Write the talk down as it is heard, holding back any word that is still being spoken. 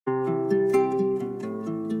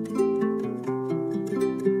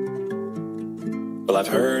Well, I've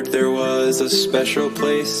heard there was a special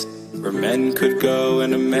place where men could go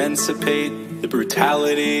and emancipate the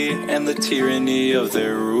brutality and the tyranny of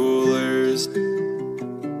their rulers.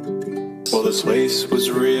 Well, this place was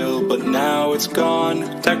real, but now it's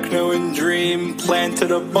gone. Techno and Dream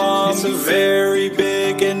planted a bomb in the very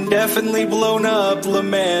big and definitely blown up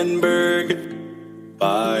L'Manberg.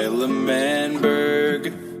 By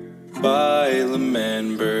L'Manberg, by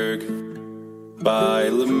L'Manberg, by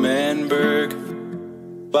L'Manberg,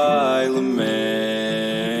 by L'Manberg.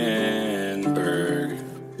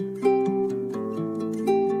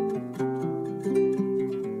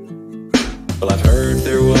 Well, I've heard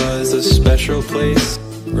there was a special place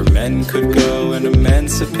where men could go and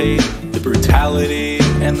emancipate the brutality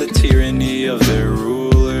and the tyranny of their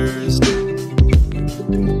rulers.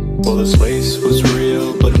 Well, this place was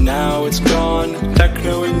real, but now it's gone.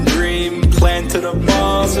 Techno and Dream planted a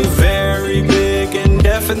bomb in the very big and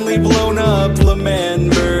definitely blown up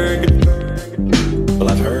L'Manberg. Well,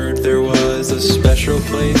 I've heard there was a special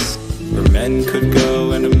place where men could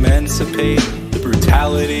go and emancipate the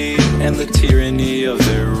brutality and the tyranny of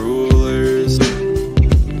their rulers.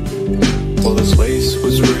 Well, this place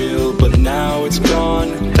was real, but now it's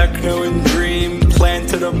gone. Techno and Dream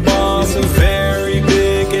planted a bomb in the very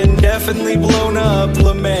big and definitely blown up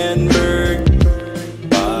L'Manberg.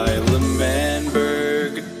 By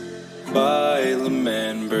L'Manberg, by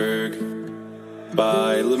L'Manberg,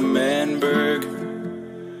 by L'Manberg,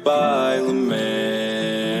 by L'Manberg.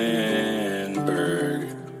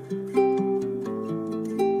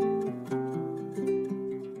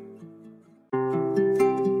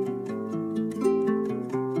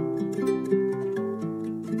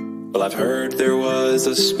 Well, I've heard there was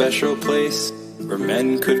a special place where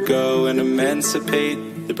men could go and emancipate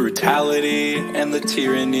the brutality and the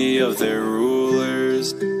tyranny of their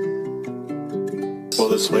rulers. Well,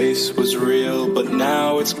 this place was real, but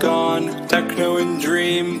now it's gone. Techno and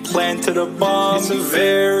Dream planted a bomb in the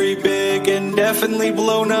very big and definitely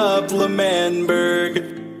blown up L'Manberg.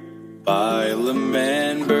 By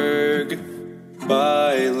L'Manberg,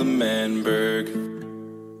 by L'Manberg,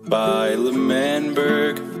 by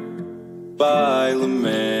L'Manberg, by L'Manberg.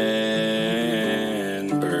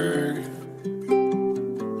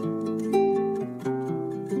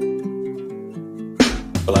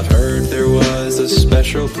 Well, I've heard there was a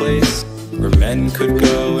special place where men could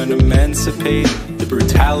go and emancipate the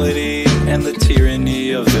brutality and the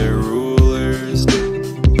tyranny of their rulers.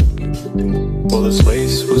 Well, this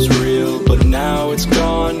place was real, but now it's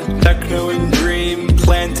gone. Techno and Dream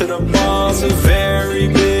planted a bomb in the very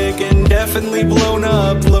big and definitely blown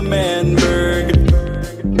up L'Manberg.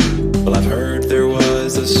 Well, I've heard there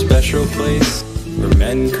was a special place where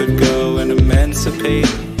men could go and emancipate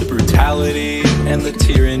the brutality and the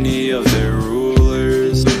tyranny of their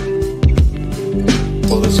rulers.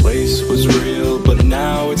 Well, this place was real, but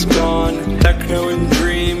now it's gone. Techno and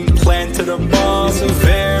Dream planted a bomb in the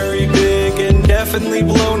very big and definitely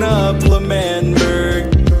blown up L'Manberg.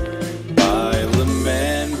 By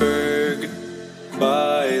L'Manberg,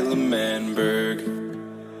 by L'Manberg,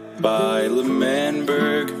 by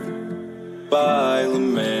L'Manberg, by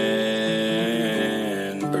L'Manberg.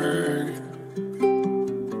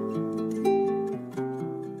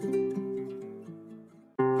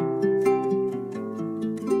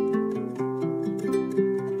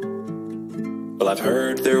 Well, I've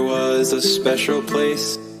heard there was a special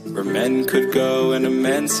place where men could go and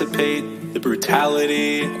emancipate the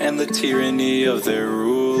brutality and the tyranny of their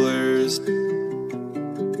rulers.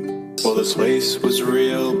 Well, this place was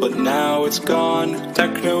real, but now it's gone.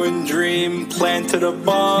 Techno and Dream planted a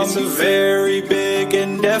bomb in the very big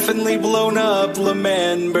and definitely blown up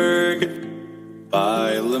L'Manberg.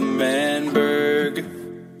 By L'Manberg,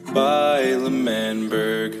 by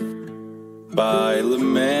L'Manberg, by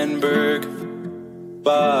L'Manberg,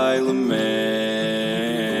 by L'Manberg.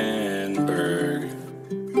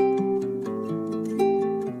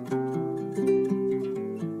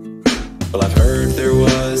 Well, I've heard there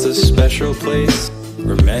was a special place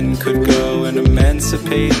where men could go and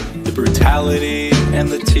emancipate the brutality and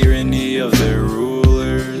the tyranny of their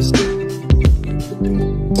rulers.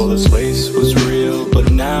 Well, this place was real, but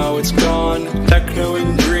now it's gone. Techno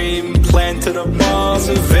and Dream planted a bomb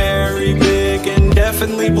in the very big and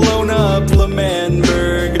definitely blown up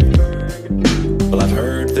L'Manberg. Well, I've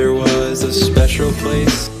heard there was a special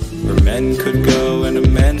place where men could go and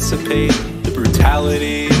emancipate the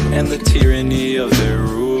brutality and the tyranny of their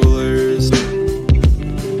rulers.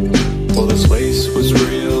 Well, this place was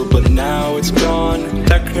real, but now it's gone.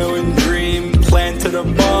 Techno and Dream planted a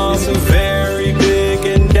bomb in the very big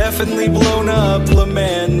and definitely blown up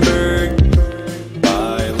L'Manberg.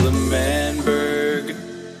 By L'Manberg,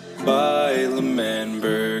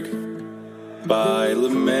 by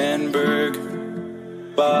L'Manberg,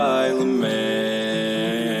 by L'Manberg.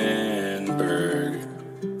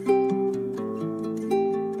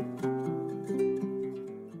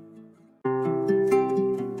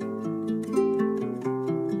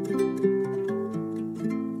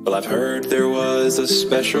 Well, I've heard there was a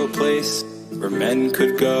special place where men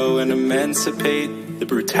could go and emancipate the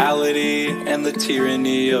brutality and the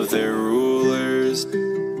tyranny of their rulers.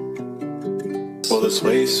 Well, this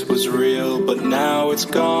place was real, but now it's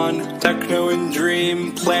gone. Techno and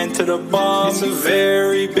Dream planted a bomb. It's a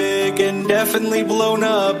very big and definitely blown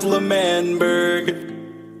up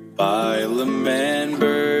L'Manberg, by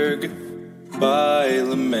L'Manberg, by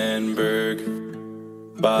L'Manberg,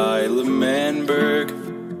 by L'Manberg,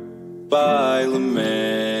 by L'Manberg.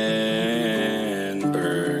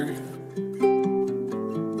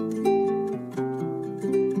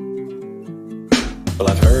 Well,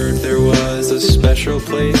 I've heard there was a special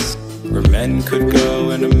place where men could go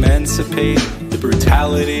and emancipate the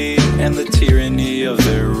brutality and the tyranny of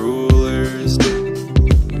their rulers.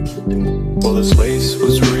 Well, this place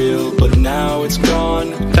was real, but now it's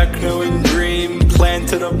gone. Techno and Dream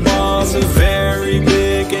planted a bomb. It's a very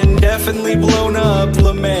big and definitely blown up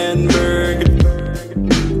L'Manberg.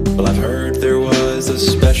 Well, I've heard there was a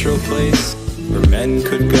special place where men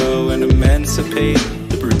could go and emancipate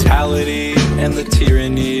the brutality and the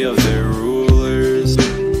tyranny of their rulers.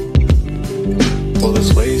 Well,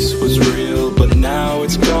 this place was real, but now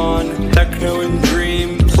it's gone. Techno and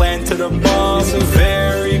Dream planted a bomb. It's a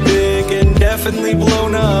very big and definitely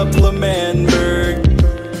blown up L'Manberg,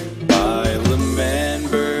 by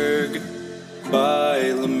L'Manberg,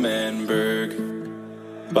 by L'Manberg,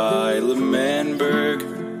 by L'Manberg,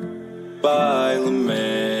 by L'Manberg.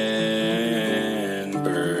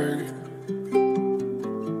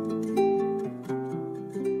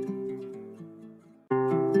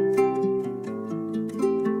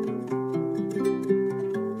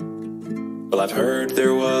 Well, I've heard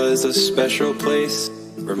there was a special place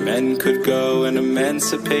where men could go and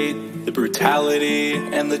emancipate the brutality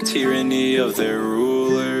and the tyranny of their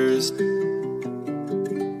rulers.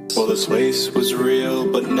 Well, this place was real,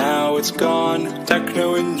 but now it's gone.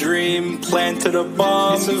 Techno and Dream planted a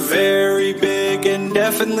bomb. It's a very big and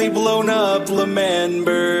definitely blown up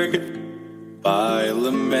L'Manberg, by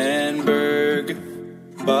L'Manberg,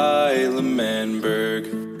 by L'Manberg,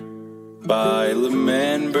 by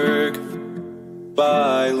L'Manberg,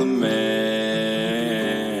 by L'Manberg.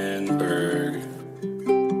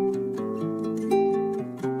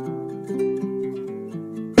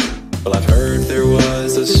 Well, I've heard there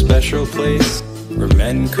was a special place where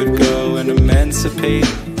men could go and emancipate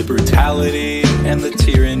the brutality and the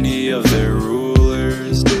tyranny of their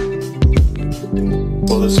rulers.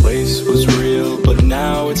 Well, this place was real, but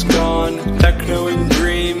now it's gone. Techno and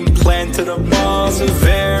Dream planted a bomb. It's a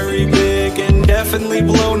very big and definitely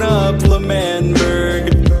blown up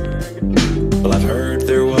L'Manberg. Well, I've heard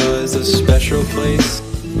there was a special place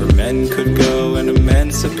where men could go and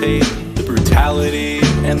emancipate the brutality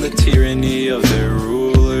and the tyranny of their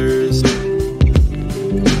rulers.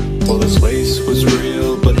 Well, this place was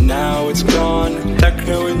real, but now it's gone.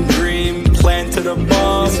 Techno and Dream planted a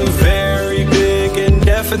bomb. It's a very big and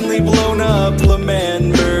definitely blown up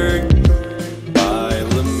L'Manberg, by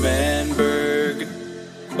L'Manberg,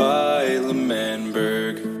 by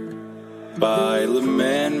L'Manberg, by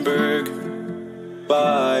L'Manberg,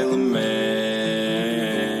 by L'Manberg.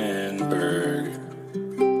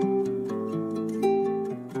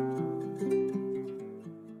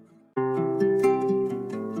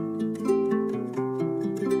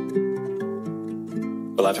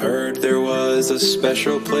 Well, I've heard there was a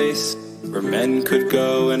special place where men could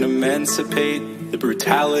go and emancipate the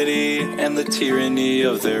brutality and the tyranny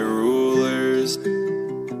of their rulers.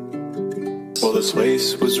 Well, this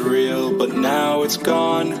place was real, but now it's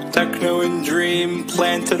gone. Techno and Dream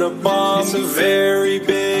planted a bomb. It's a very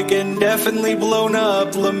big and definitely blown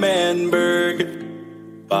up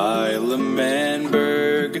L'Manberg, by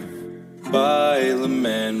L'Manberg, by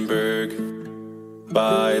L'Manberg,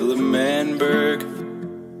 by L'Manberg,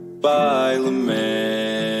 by L'Manberg.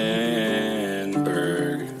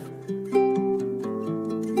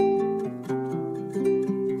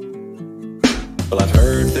 Well, I've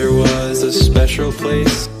heard there was a special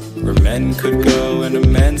place where men could go and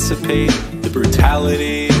emancipate the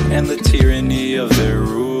brutality and the tyranny of their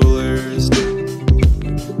rulers.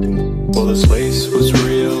 Well, this place was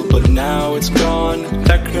real, but now it's gone.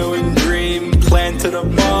 Techno and Dream planted a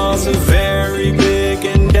bomb. It's a very big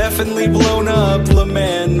and definitely blown up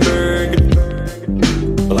L'Manberg.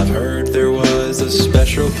 Well, I've heard there was a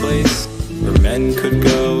special place where men could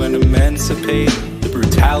go and emancipate the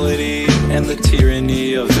brutality and the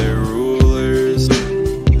tyranny of their rulers.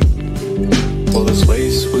 Well, this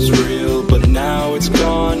place was real, but now it's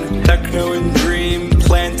gone. Techno and dream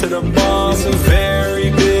planted a bomb. It's a very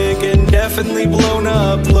big and definitely blown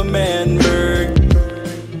up L'Manberg.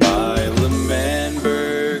 By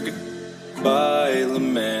L'Manberg, by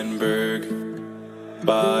L'Manberg,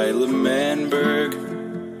 by L'Manberg,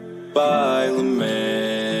 by L'Manberg.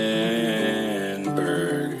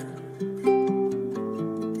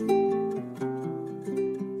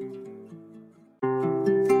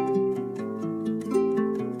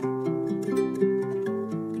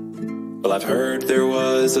 Well, I've heard there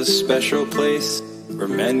was a special place where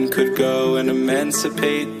men could go and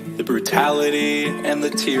emancipate the brutality and the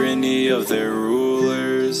tyranny of their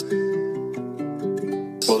rulers.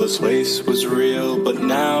 Well, this place was real, but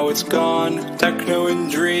now it's gone. Techno and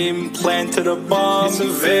dream planted a bomb. It's a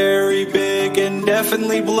very big and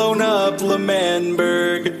definitely blown up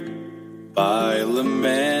L'Manberg. By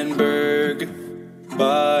L'Manberg,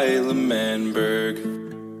 by L'Manberg,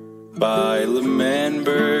 by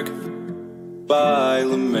L'Manberg, by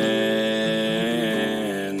L'Manberg.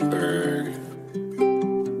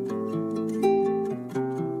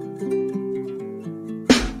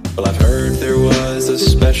 Well, I've heard there was a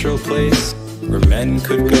special place where men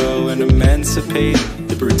could go and emancipate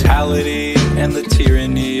the brutality and the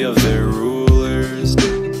tyranny of their rulers.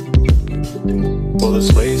 Well,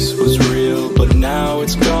 this place was real, but now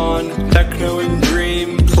it's gone. Techno and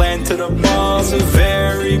dream planted a bomb. It's a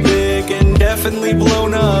very big and definitely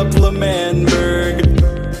blown up L'Manberg.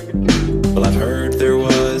 Well, I've heard there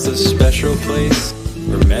was a special place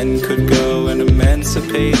where men could go and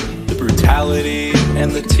emancipate the brutality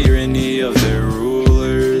and the tyranny of their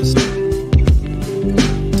rulers.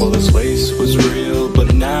 Well, this place was real,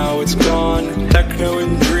 but now it's gone. Techno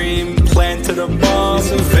and dream planted a bomb.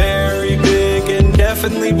 It's a very big and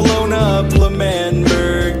definitely blown up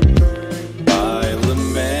L'Manberg. By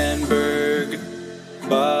L'Manberg,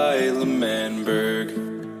 by L'Manberg,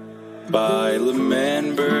 by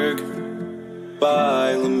L'Manberg,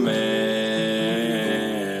 by L'Manberg.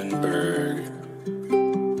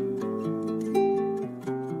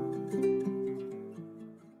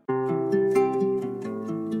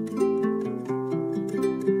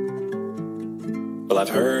 Well, I've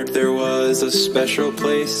heard there was a special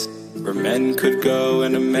place where men could go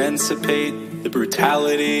and emancipate the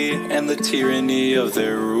brutality and the tyranny of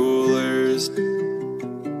their rulers.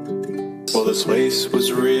 Well, this place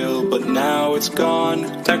was real, but now it's gone.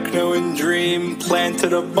 Techno and dream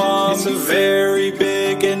planted a bomb. It's a very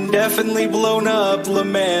big and definitely blown up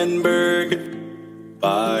L'Manberg.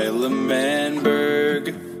 By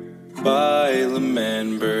L'Manberg, by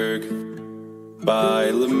L'Manberg, by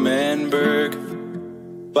L'Manberg,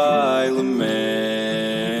 by L'Manberg.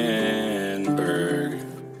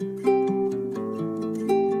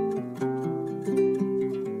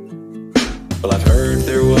 Well, I've heard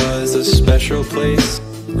there was a special place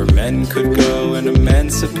where men could go and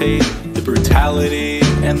emancipate the brutality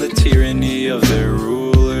and the tyranny of their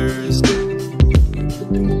rulers.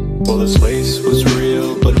 Well, this place was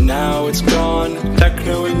real, but now it's gone.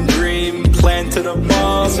 Techno and dream planted a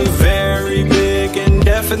bomb. It's a very big and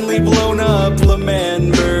definitely blown up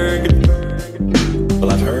L'Manberg.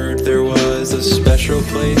 Well, I've heard there was a special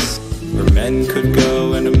place where men could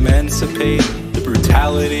go and emancipate the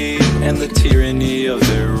brutality and the tyranny of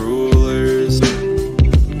their rulers.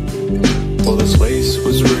 Well, this place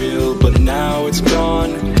was real, but now it's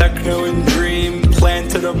gone. Techno and dream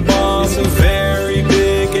planted a bomb. It's a very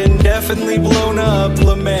big and definitely blown up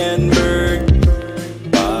L'Manberg.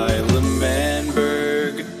 By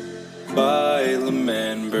L'Manberg, by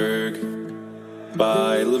L'Manberg,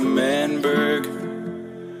 by L'Manberg,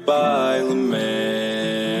 by L'Manberg.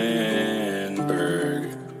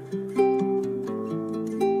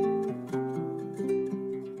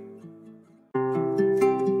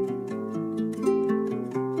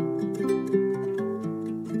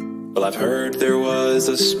 Well, I've heard there was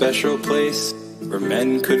a special place where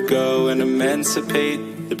men could go and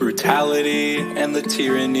emancipate the brutality and the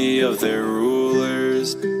tyranny of their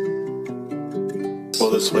rulers. Well,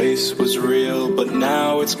 this place was real, but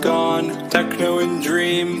now it's gone. Techno and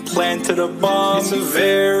dream planted a bomb. It's a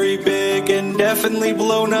very big and definitely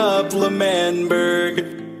blown up L'Manberg.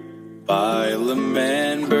 By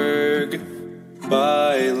L'Manberg,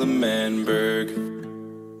 by L'Manberg,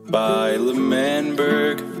 by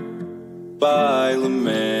L'Manberg, by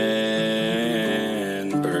L'Manberg.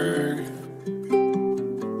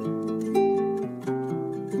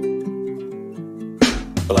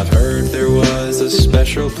 Well, I've heard there was a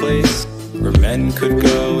special place where men could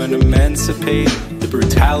go and emancipate the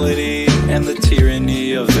brutality and the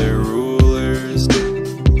tyranny of their rulers. rulers.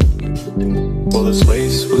 Well, this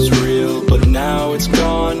place was real, but now it's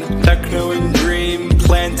gone. Techno and dream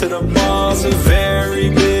planted a bomb, so very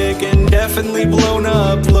big and definitely blown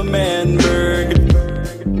up L'Manberg.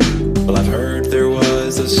 Well, I've heard there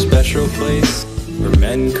was a special place where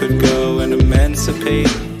men could go and emancipate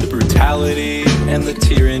the brutality and the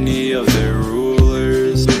tyranny of their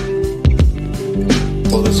rulers.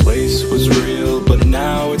 Well, this place was real, but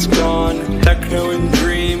now it's gone. Techno and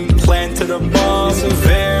dream planted a bomb, so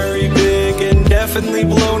very big and definitely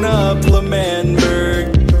blown up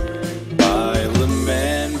L'Manberg. By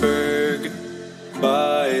L'Manberg,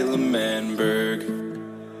 by L'Manberg,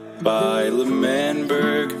 by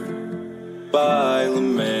L'Manberg, by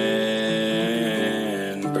L'Manberg.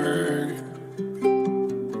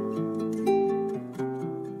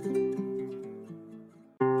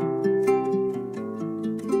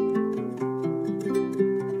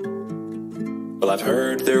 Well, I've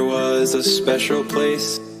heard there was a special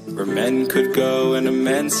place where men could go and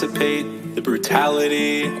emancipate the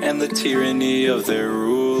brutality and the tyranny of their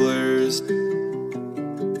rulers.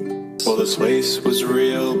 Well, this place was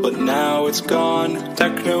real, but now it's gone.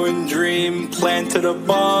 Techno and dream planted a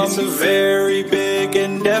bomb, so very big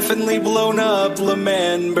and definitely blown up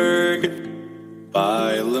L'Manberg.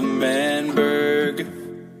 By L'Manberg,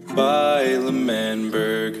 by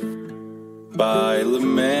L'Manberg, by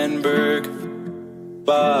L'Manberg,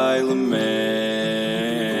 by L'Manberg.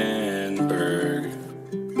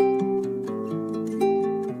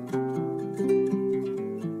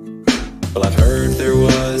 Well, I've heard there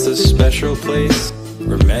was a special place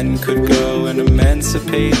where men could go and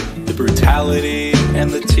emancipate the brutality and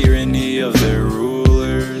the tyranny of their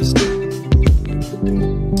rulers.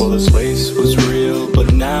 Well, this place was real,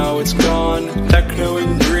 but now it's gone. Techno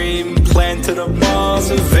and dream planted a bomb,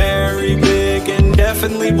 so very big and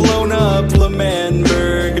definitely blown up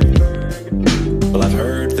L'Manberg. Well, I've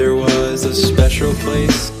heard there was a special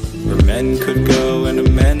place where men could go and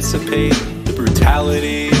emancipate the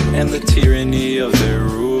brutality and the tyranny of their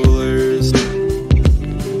rulers.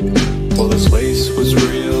 Well, this place was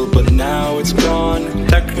real, but now it's gone.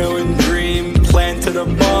 Techno and dream planted a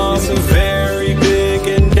bomb, so very big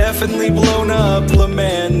and definitely blown up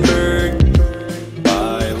L'Manberg.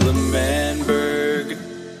 By L'Manberg,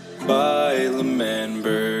 by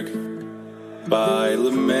L'Manberg, by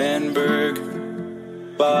L'Manberg,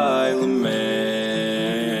 by L'Manberg.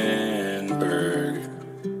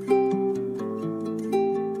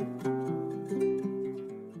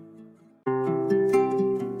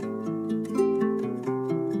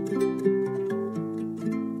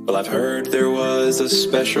 Well, I've heard there was a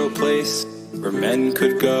special place where men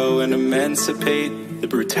could go and emancipate the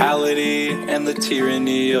brutality and the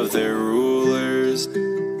tyranny of their rulers.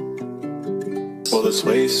 Well, this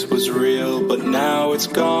place was real, but now it's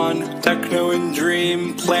gone. Techno and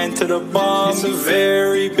dream planted a bomb, so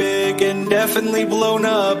very big and definitely blown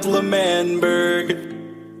up L'Manberg.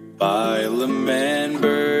 By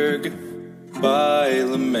L'Manberg, by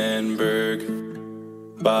L'Manberg,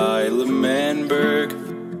 by L'Manberg,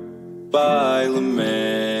 by L'Manberg.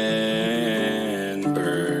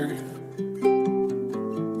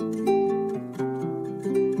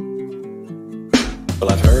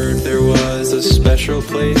 Well, I've heard there was a special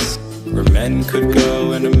place where men could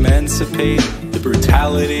go and emancipate the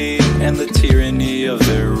brutality and the tyranny of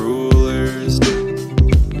their rulers.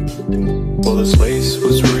 Well, this place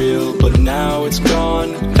was real, but now it's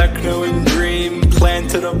gone. Techno and dream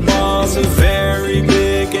planted a bomb, so very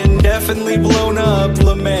big and definitely blown up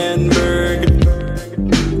L'Manberg.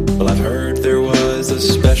 Well, I've heard there was a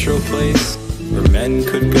special place where men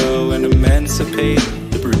could go and emancipate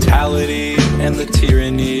the brutality and the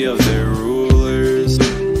tyranny of their rulers.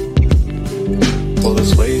 Well,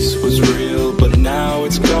 this place was real, but now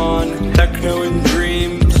it's gone. Techno and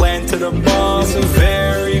dream planted a bomb, so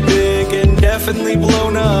very big and definitely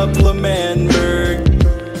blown up L'Manberg.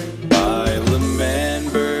 By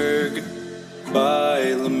L'Manberg,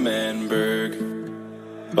 by L'Manberg,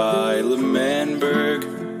 by L'Manberg,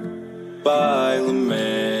 by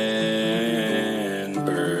L'Manberg.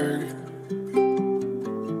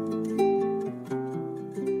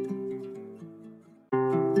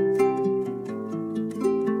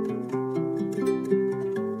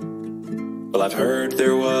 Well, I've heard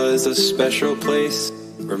there was a special place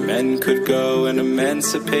where men could go and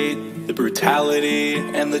emancipate the brutality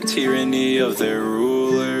and the tyranny of their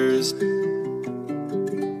rulers.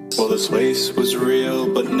 Well, this place was real,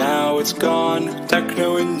 but now it's gone.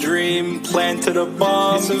 Techno and dream planted a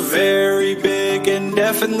bomb, so very big and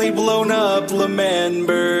definitely blown up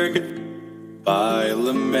L'Manberg. By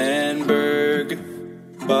L'Manberg,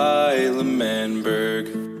 by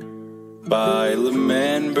L'Manberg, by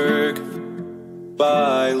L'Manberg,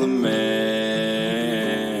 by L'Manberg.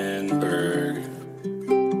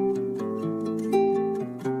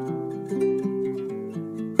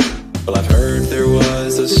 Well, I've heard there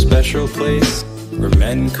was a special place where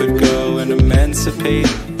men could go and emancipate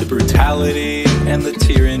the brutality and the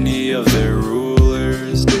tyranny of their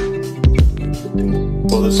rulers.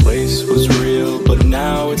 Well, this place was real, but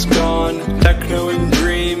now it's gone. Techno and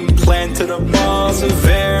dream planted a bomb, a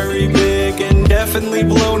very big and definitely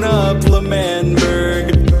blown up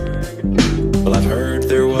L'Manberg. Well, I've heard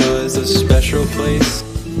there was a special place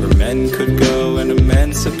where men could go and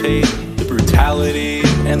emancipate the brutality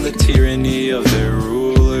and the tyranny of their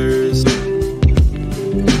rulers.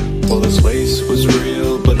 Well, this place was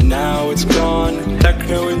real, but now it's gone.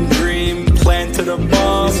 Techno and dream planted a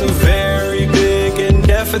bomb, a very big and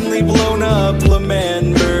definitely blown up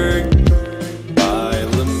L'Manberg, by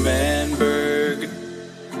L'Manberg,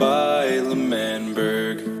 by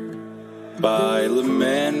L'Manberg, by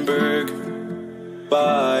L'Manberg,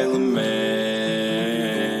 by L'Manberg.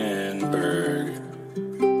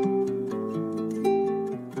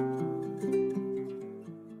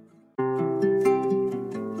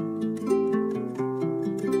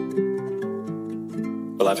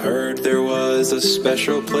 Well, I've heard there was a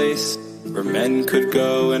special place where men could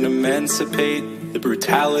go and emancipate the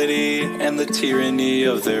brutality and the tyranny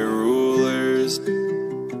of their rulers.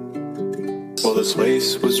 Well, this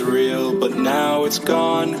place was real, but now it's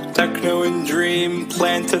gone. Techno and dream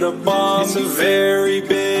planted a bomb, a very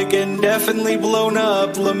big and definitely blown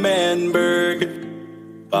up L'Manberg,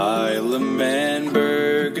 by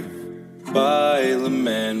L'Manberg, by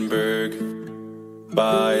L'Manberg,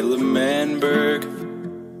 by L'Manberg,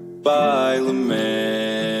 by L'Manberg.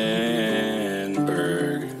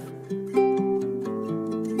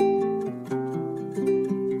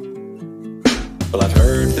 Well, I've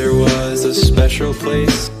heard there was a special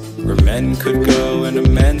place where men could go and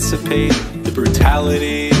emancipate the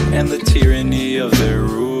brutality and the tyranny of their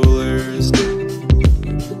rulers.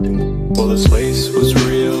 Well, this place was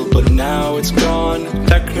real, but now it's gone.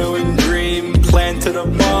 Techno and dream planted a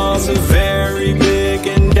bomb, a very big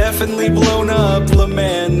and definitely blown up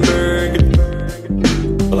L'Manberg.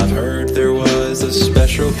 Well, I've heard there was a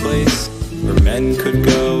special place where men could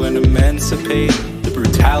go and emancipate the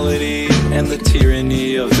brutality and the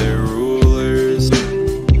tyranny of their rulers.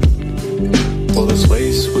 Well, this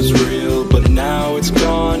place was real, but now it's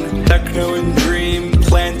gone. Techno and dream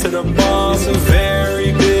planted a bomb, a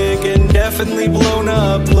very big and definitely blown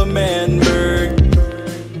up L'Manberg,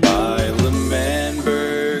 by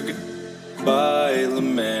L'Manberg, by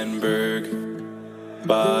L'Manberg,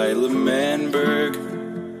 by L'Manberg,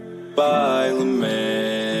 by L'Manberg.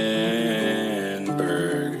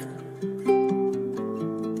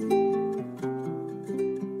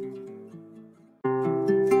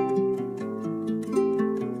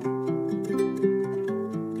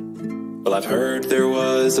 Well, I've heard there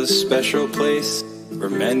was a special place where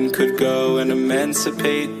men could go and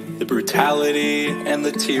emancipate the brutality and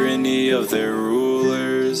the tyranny of their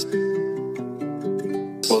rulers.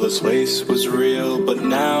 Well, this place was real, but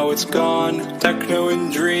now it's gone. Techno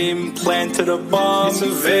and dream planted a bomb, a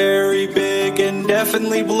very big and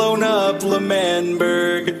definitely blown up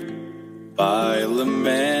L'Manberg, by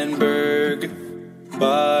L'Manberg,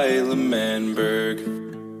 by L'Manberg,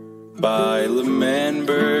 by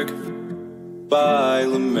L'Manberg, by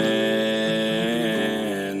L'Manberg.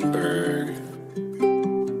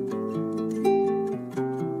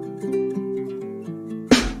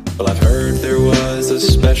 Well, I've heard there was a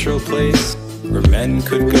special place where men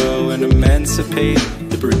could go and emancipate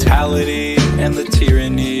the brutality and the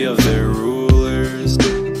tyranny of their rulers.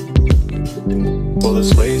 Well,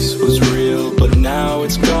 this place was real, but now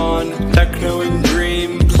it's gone. Techno and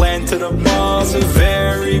dream planted a bomb, a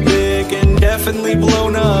very big and definitely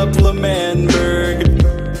blown up L'Manberg.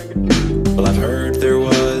 Well, I've heard there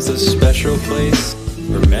was a special place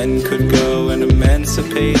where men could go and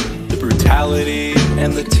emancipate the brutality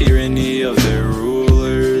and the tyranny of their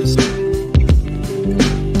rulers.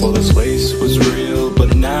 Well, this place was real,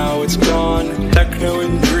 but now it's gone. Techno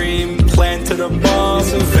and dream planted a bomb,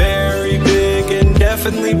 a very big and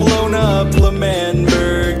definitely blown up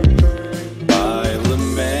L'Manberg, by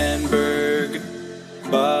L'Manberg,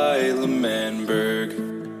 by L'Manberg,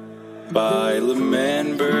 by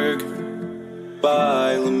L'Manberg,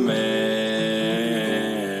 by L'Manberg.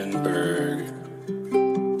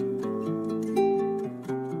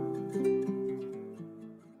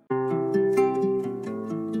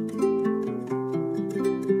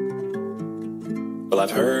 Well,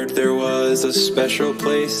 I've heard there was a special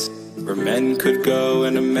place where men could go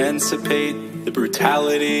and emancipate the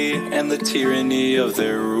brutality and the tyranny of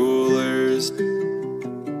their rulers.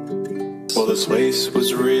 Well, this waste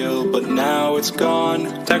was real, but now it's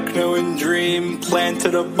gone. Techno and Dream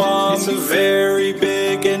planted a bomb. It's a very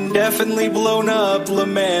big and definitely blown up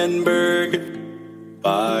L'Manberg.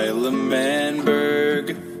 By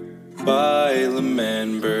L'Manberg, by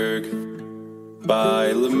L'Manberg,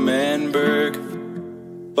 by L'Manberg,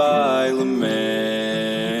 by L'Manberg.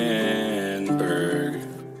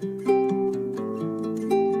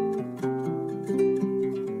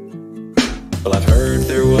 Well, I've heard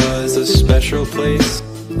there was a special place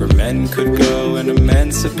where men could go and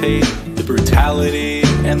emancipate the brutality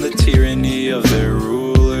and the tyranny of their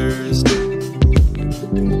rulers.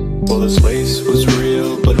 Well, this waste was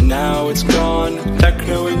real, but now it's gone.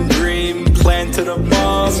 Techno and Dream planted a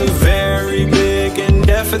bomb. It's a very big and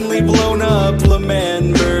definitely blown up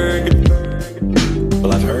L'Manberg.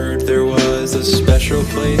 Well, I've heard there was a special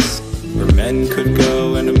place where men could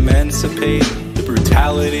go and emancipate the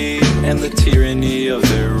brutality and the tyranny of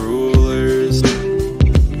their rulers.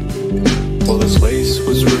 Well, this waste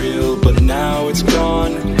was real, but now it's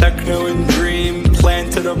gone. Techno and Dream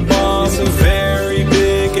planted a bomb. It's a very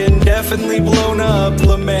big and definitely blown up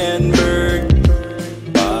L'Manberg.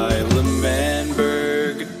 By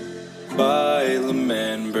L'Manberg, by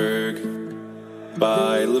L'Manberg,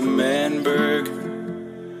 by L'Manberg,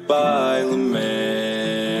 by L'Manberg.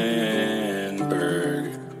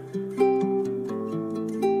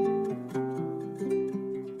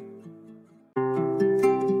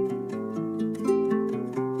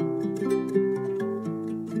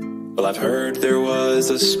 Well, I've heard there was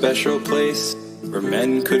a special place where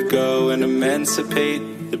men could go and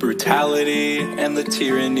emancipate the brutality and the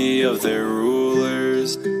tyranny of their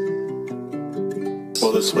rulers.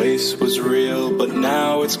 Well, this waste was real, but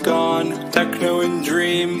now it's gone. Techno and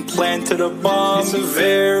Dream planted a bomb. It's a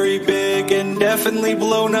very big and definitely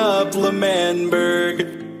blown up L'Manberg.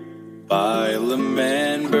 By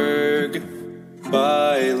L'Manberg,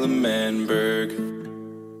 by L'Manberg,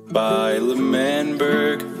 by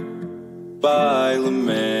L'Manberg, by L'Manberg.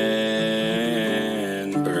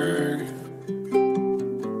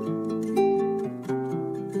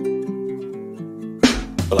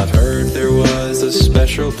 Well, I've heard there was a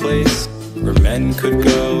special place where men could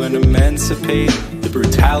go and emancipate the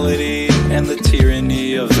brutality and the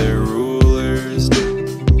tyranny of their rulers.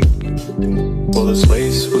 Well, this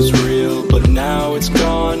waste was real, but now it's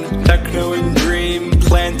gone. Techno and Dream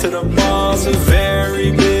planted a bomb. It's a very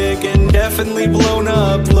big and definitely blown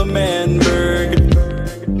up L'Manberg.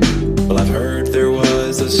 Well, I've heard there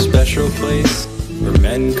was a special place where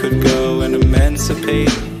men could go and emancipate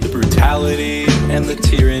the brutality and the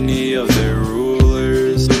tyranny of their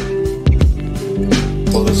rulers.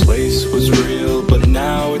 Well, this waste was real, but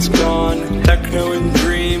now it's gone. Techno and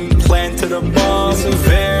Dream planted a bomb. It's a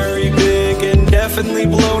very big and definitely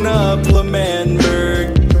blown up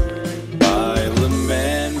L'Manberg. By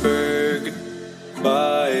L'Manberg,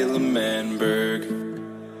 by L'Manberg,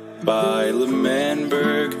 by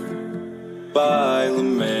L'Manberg, by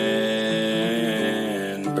L'Manberg.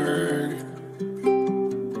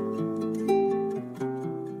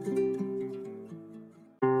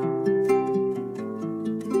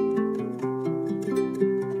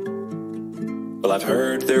 Well, I've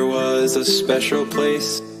heard there was a special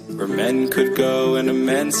place where men could go and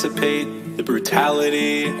emancipate the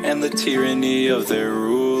brutality and the tyranny of their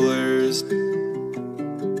rulers.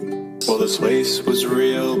 Well, this waste was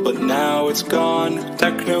real, but now it's gone.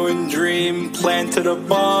 Techno and Dream planted a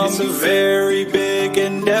bomb. It's a very big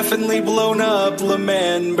and definitely blown up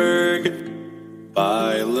L'Manberg.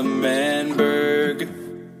 By L'Manberg,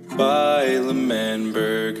 by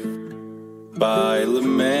L'Manberg, by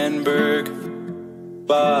L'Manberg,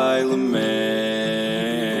 by L'Manberg.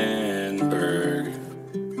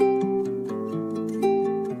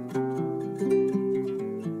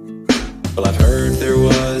 Well, I've heard there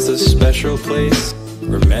was a special place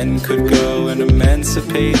where men could go and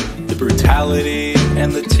emancipate the brutality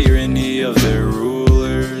and the tyranny of their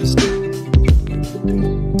rulers.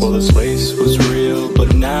 Well, this waste was real,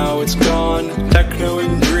 but now it's gone. Techno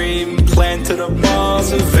and Dream planted a bomb.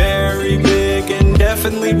 It's a very big and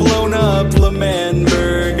definitely blown up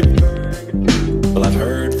L'Manberg. Well, I've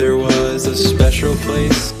heard there was a special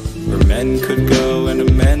place where men could go and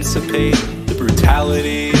emancipate the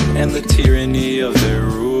brutality and the tyranny of their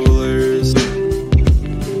rulers.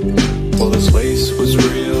 Well, this waste was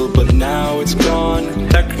real, but now it's gone.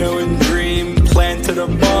 Techno and Dream planted a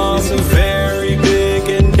bomb. It's a very big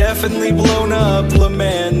and definitely blown up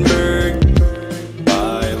L'Manberg.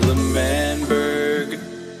 By L'Manberg,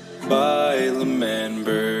 by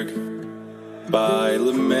L'Manberg, by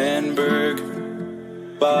L'Manberg,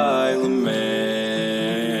 by L'Manberg.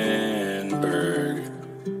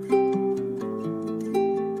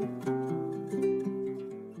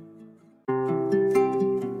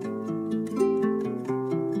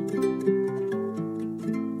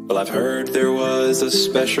 Well, I've heard there was a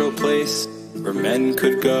special place where men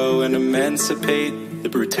could go and emancipate the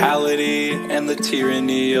brutality and the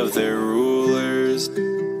tyranny of their rulers.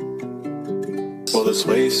 Well, this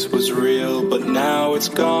place was real, but now it's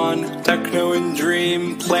gone. Techno and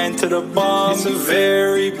Dream planted a bomb. It's a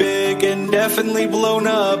very big and definitely blown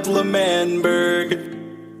up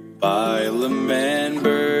L'Manberg. By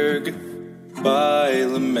L'Manberg, by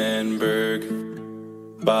L'Manberg,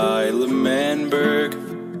 by L'Manberg,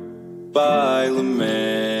 by L'Manberg.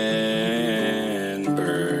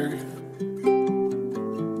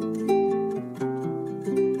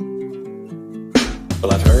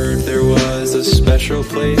 Well, I've heard there was a special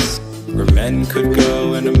place where men could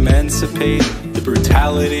go and emancipate the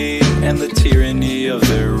brutality and the tyranny of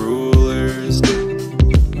their rulers.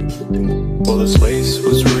 Well, this place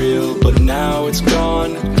was real, but now it's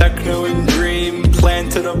gone. Techno and Dream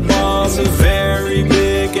planted a bomb. It's a very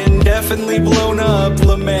big and definitely blown up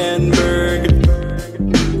L'Manberg.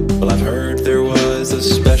 Well, I've heard there was a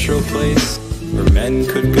special place where men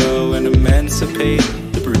could go and emancipate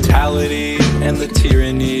the brutality and the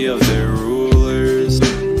tyranny of their rulers.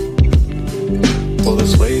 Well,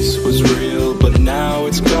 this place was real, but now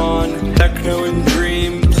it's gone. Techno and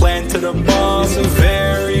Dream planted a bomb. It's a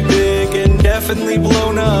very big and definitely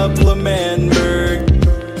blown up L'Manberg.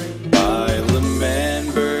 By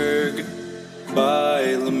L'Manberg,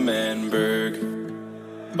 by L'Manberg,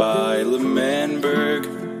 by L'Manberg,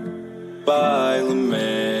 by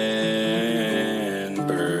L'Manberg.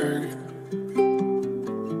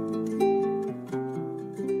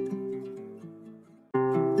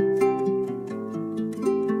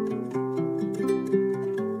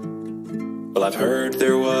 Well, I've heard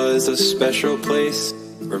there was a special place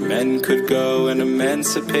where men could go and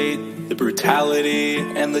emancipate the brutality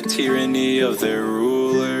and the tyranny of their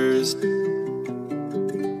rulers.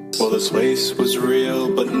 Well, this place was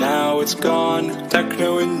real, but now it's gone.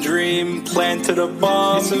 Techno and Dream planted a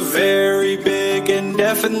bomb. It's a very big and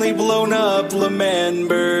definitely blown up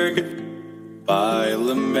L'Manberg. By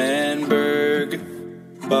L'Manberg,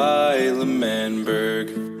 by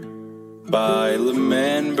L'Manberg, by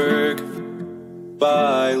L'Manberg,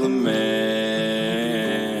 by L'Manberg.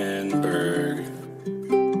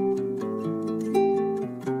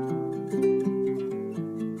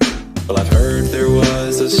 Well, I've heard there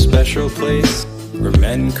was a special place where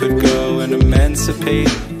men could go and emancipate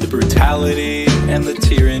the brutality and the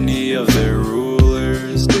tyranny of their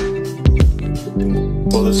rulers.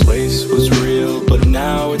 Well, this place was real, but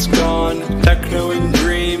now it's gone. Techno and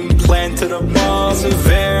Dream planted a bomb. It's a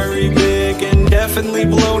very big and definitely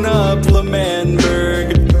blown up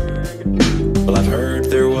L'Manberg. Well, I've heard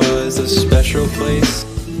there was a special place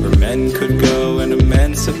where men could go and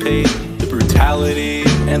emancipate the brutality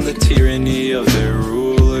and the tyranny of their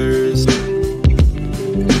rulers.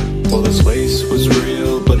 Well, this place was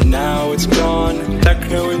real, but now it's gone.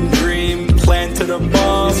 Techno and Dream planted a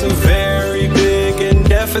bomb. It's a very big and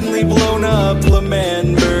definitely blown up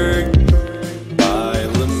L'Manberg. By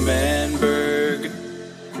L'Manberg,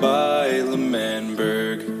 by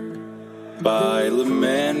L'Manberg, by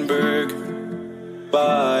L'Manberg,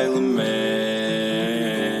 by L'Manberg.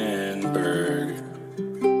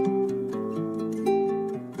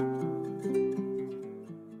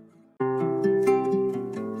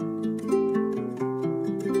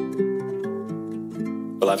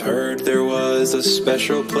 Well, I've heard there was a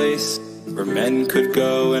special place where men could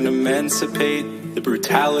go and emancipate the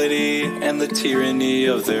brutality and the tyranny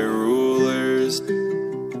of their rulers.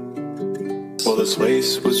 Well, this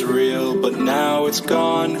place was real, but now it's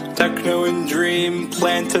gone. Techno and Dream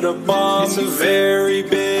planted a bomb. It's a very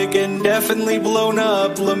big and definitely blown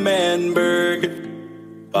up L'Manberg.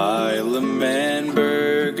 By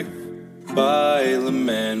L'Manberg, by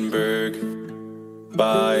L'Manberg,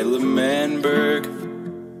 by L'Manberg,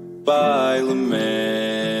 by L'Manberg.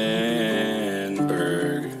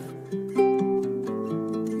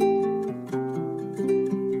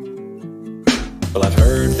 Well, I've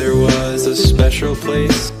heard there was a special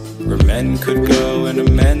place where men could go and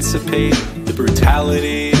emancipate the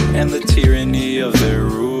brutality and the tyranny of their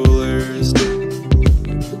rulers.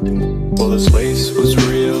 Well, this place was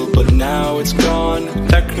real, but now it's gone.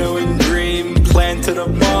 Techno and Dream planted a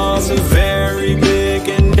bomb. It's a very big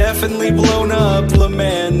and definitely blown up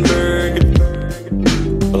L'Manberg.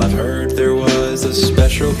 Well, I've heard there was a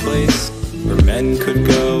special place where men could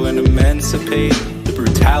go and emancipate the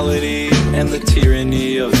brutality and the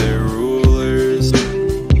tyranny of their rulers.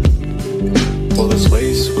 this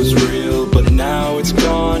place was real, but now it's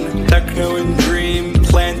gone. Techno and dream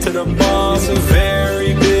planted a bomb. It's a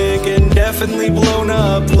very big and definitely blown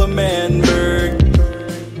up L'Manberg.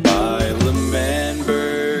 By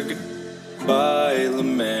L'Manberg, by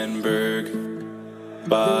L'Manberg,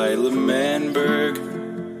 by L'Manberg,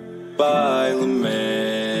 by L'Manberg.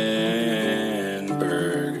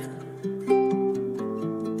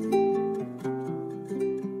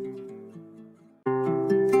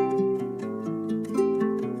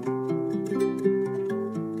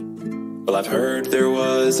 Well, I've heard there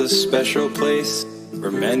was a special place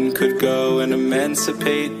where men could go and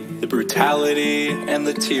emancipate the brutality and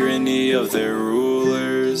the tyranny of their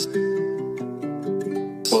rulers.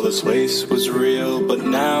 Well, this place was real, but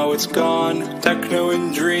now it's gone. Techno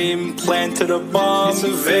and dream planted a bomb. It's a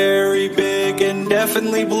very big and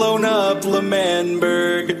definitely blown up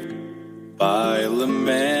L'Manberg. By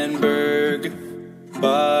L'Manberg,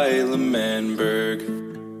 by L'Manberg,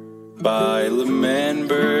 by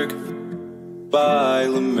L'Manberg, by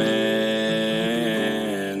L'Manberg.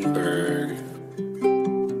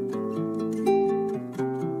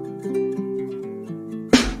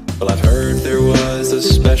 Well, I've heard there was a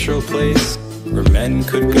special place where men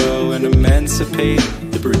could go and emancipate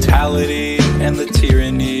the brutality and the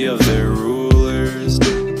tyranny of their rulers.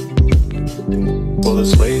 Well,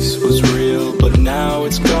 this place was real, but now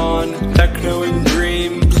it's gone. Techno and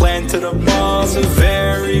dream planted a bomb. It's a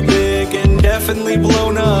very big and definitely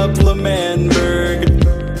blown up L'Manberg.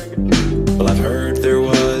 Well, I've heard there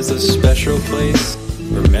was a special place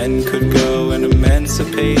where men could go and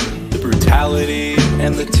emancipate the brutality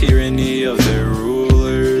and the tyranny of their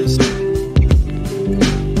rulers.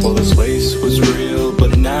 Well, this place was real,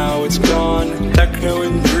 but now it's gone. Techno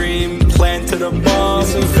and dream planted a bomb.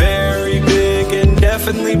 It's a very big and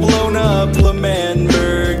definitely blown up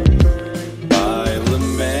L'Manberg. By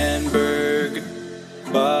L'Manberg,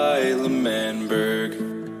 by L'Manberg,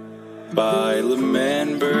 by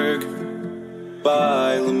L'Manberg,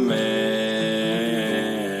 by L'Manberg.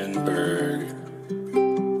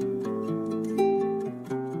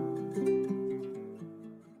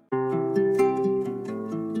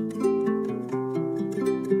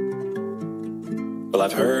 Well,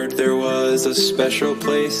 I've heard there was a special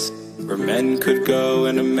place where men could go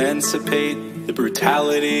and emancipate the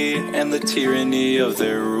brutality and the tyranny of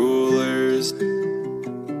their rulers.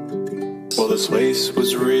 Well, this place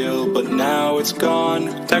was real, but now it's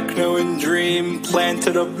gone. Techno and dream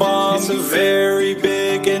planted a bomb. It's a very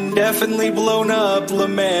big and definitely blown up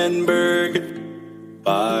L'Manberg.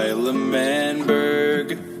 By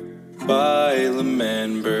L'Manberg, by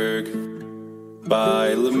L'Manberg,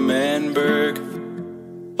 by L'Manberg,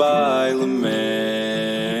 by L'Manberg.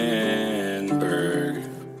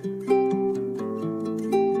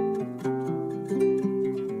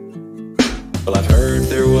 Well, I've heard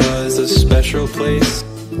there was a special place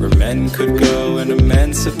where men could go and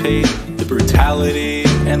emancipate the brutality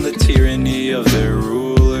and the tyranny of their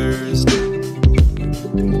rulers.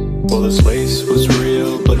 Well, this place was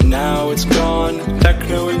real, but now it's gone.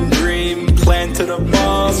 Techno and dream planted a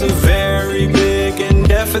bomb. It's a very big and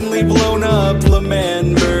definitely blown up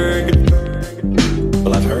L'Manberg.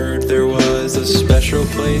 Well, I've heard there was a special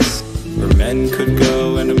place where men could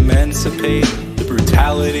go and emancipate the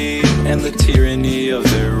brutality and the tyranny of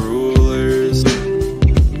their rulers.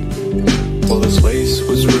 Well, this place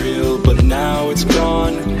was real, but now it's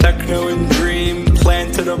gone. Techno and dream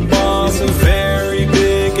planted a bomb. It's a very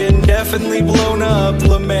big and definitely blown up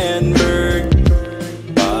L'Manberg.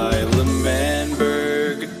 By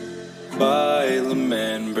L'Manberg, by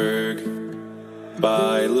L'Manberg,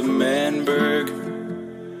 by L'Manberg,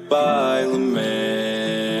 by L'Manberg.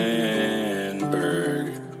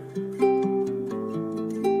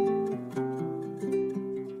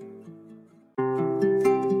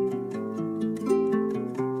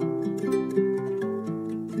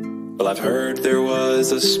 Well, I've heard there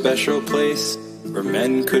was a special place where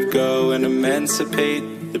men could go and emancipate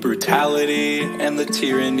the brutality and the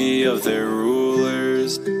tyranny of their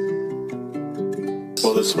rulers.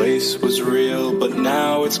 Well, this place was real, but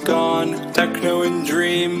now it's gone. Techno and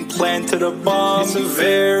dream planted a bomb. It's a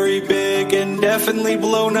very big and definitely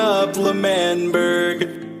blown up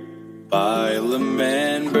L'Manberg. By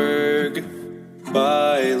L'Manberg,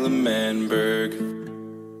 by L'Manberg,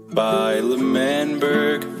 by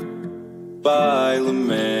L'Manberg, by L'Manberg.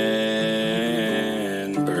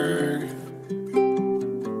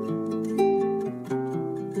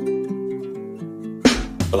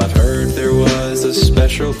 Well, I've heard there was a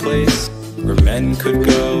special place where men could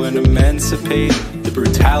go and emancipate the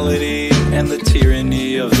brutality and the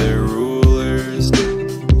tyranny of their rulers.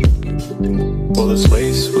 Well, this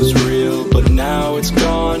place was real, but now it's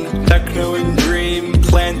gone. Techno and dream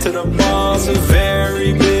planted a bomb. It's a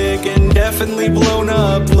very big and definitely blown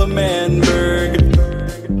up L'Manberg.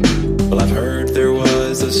 Well, I've heard there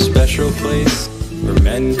was a special place where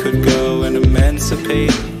men could go and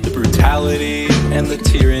emancipate the brutality and the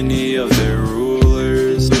tyranny of their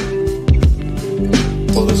rulers.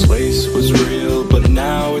 Well, this place was real, but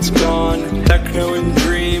now it's gone. Techno and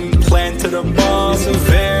dream planted a bomb. It's a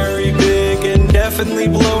very big and definitely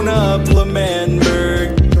blown up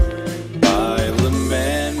L'Manberg. By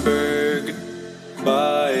L'Manberg,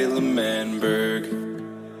 by L'Manberg,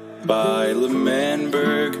 by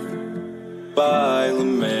L'Manberg, by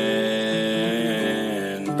L'Manberg.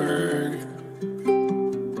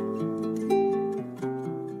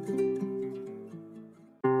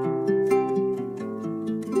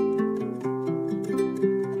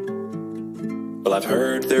 Well, I've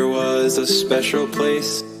heard there was a special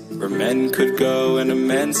place where men could go and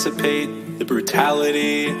emancipate the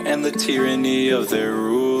brutality and the tyranny of their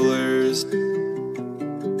rulers.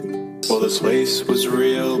 Well, this place was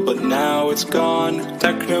real, but now it's gone.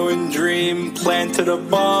 Techno and dream planted a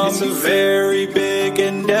bomb. It's a very big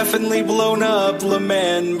and definitely blown up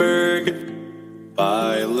L'Manberg.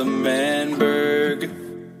 By L'Manberg,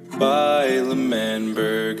 by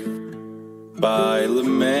L'Manberg, by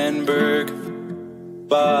L'Manberg,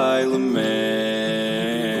 by L'Manberg.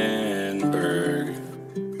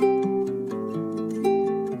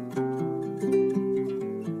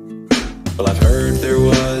 Well, I've heard there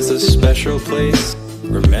was a special place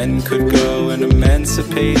where men could go and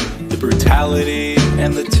emancipate the brutality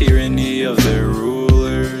and the tyranny of their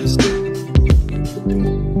rulers.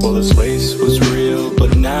 Well, this place was real,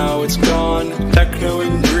 but now it's gone. Techno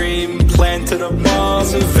and dream planted a bomb.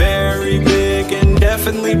 It's a very big and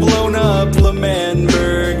definitely blown up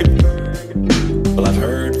L'Manberg. Well, I've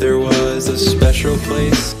heard there was a special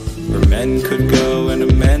place where men could go and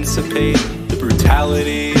emancipate the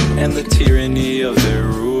brutality and the tyranny of their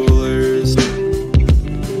rulers.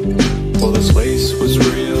 Well, this place was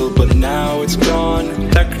real, but now it's gone.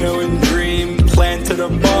 Techno and dream planted a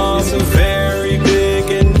bomb. It's a very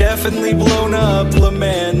big and definitely blown up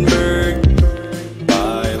L'Manberg.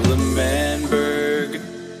 By L'Manberg,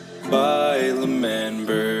 by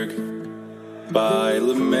L'Manberg, by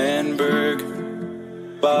L'Manberg,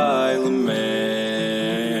 by L'Manberg.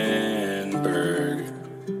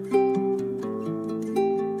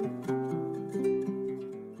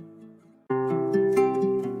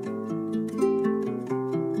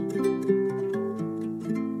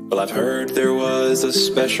 Well, I've heard there was a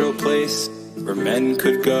special place where men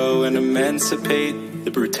could go and emancipate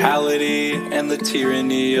the brutality and the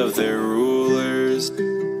tyranny of their rulers.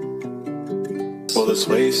 Well, this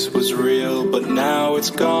place was real, but now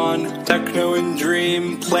it's gone. Techno and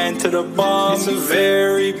dream planted a bomb. It's a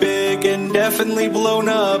very big and definitely blown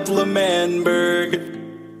up L'Manberg.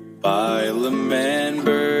 By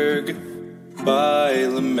L'Manberg, by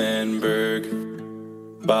L'Manberg,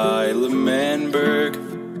 by L'Manberg,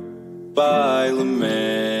 by L'Manberg.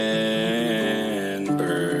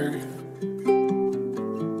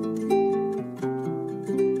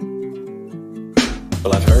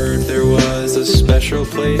 Well, I've heard there was a special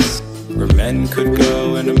place where men could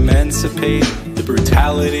go and emancipate the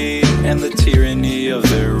brutality and the tyranny of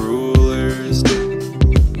their rulers.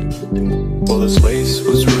 Well, this place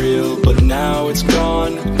was real, but now it's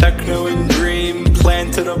gone. Techno and dream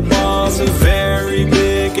planted a bomb. It's a very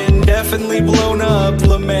big and definitely blown up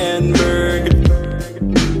L'Manberg.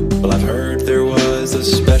 Well, I've heard there was a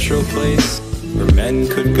special place where men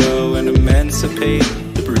could go and emancipate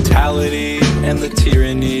the brutality and the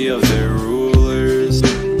tyranny of their rulers.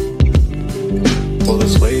 Well,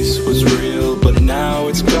 this place was real, but now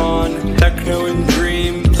it's gone. Techno and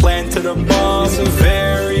dream planted a bomb. It's a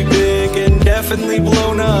very big and definitely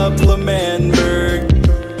blown up L'Manberg.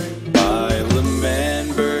 By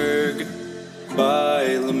L'Manberg,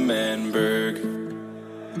 by L'Manberg,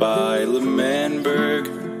 by L'Manberg,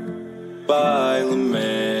 by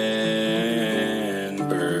L'Manberg.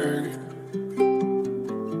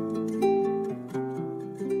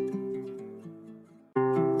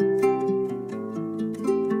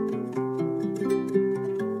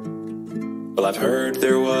 Well, I've heard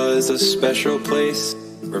there was a special place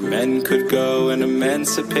where men could go and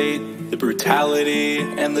emancipate the brutality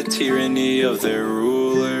and the tyranny of their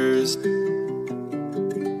rulers.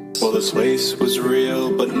 Well, this place was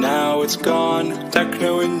real, but now it's gone.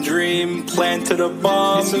 Techno and dream planted a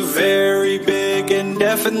bomb. It's a very big and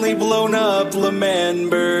definitely blown up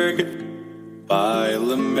L'Manberg. By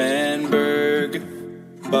L'Manberg,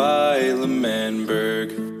 by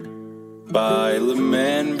L'Manberg, by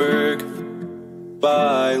L'Manberg,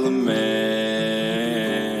 by L'Manberg.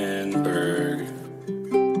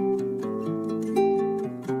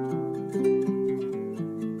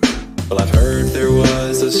 Well, I've heard there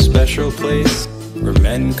was a special place where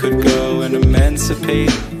men could go and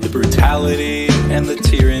emancipate the brutality and the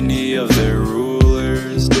tyranny of their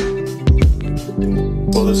rulers.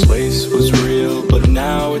 Well, this place was real, but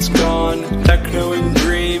now it's gone. Techno and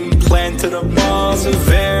dream planted a bomb so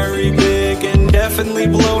very big and definitely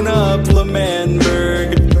blown up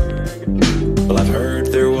L'Manberg. Well, I've heard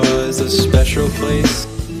there was a special place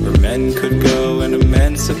where men could go and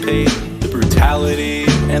emancipate the brutality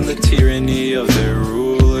and the tyranny of their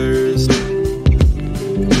rulers.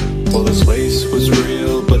 Well, this place was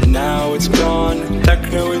real, but now it's gone.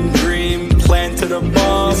 Techno and dream planted a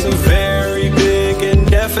bomb so very big and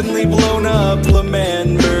definitely blown up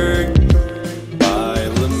L'Manberg. By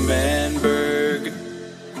L'Manberg,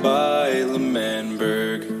 by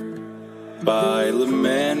L'Manberg, by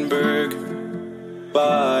L'Manberg,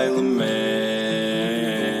 by L'Manberg.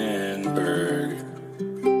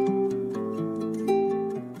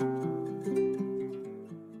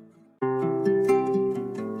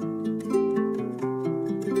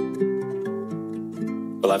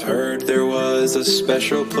 Well, I've heard there was a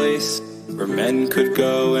special place where men could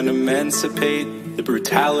go and emancipate the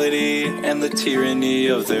brutality and the tyranny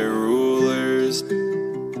of their rulers.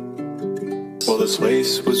 Well, this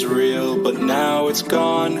place was real, but now it's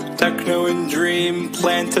gone. Techno and dream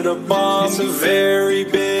planted a bomb so very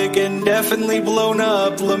big and definitely blown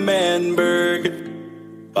up L'Manberg.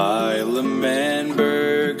 By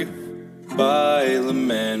L'Manberg, by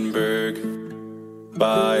L'Manberg,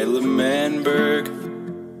 by L'Manberg,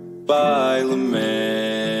 by L'Manberg.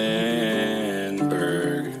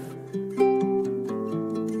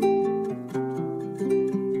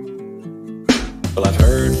 Well, I've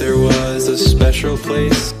heard there was a special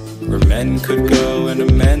place where men could go and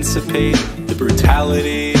emancipate the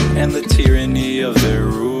brutality and the tyranny of their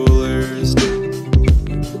rulers.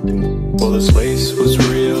 Well, this place was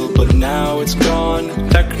real, but now it's gone.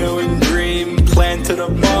 Techno and dream planted a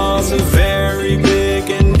bomb so very big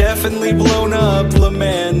and definitely blown up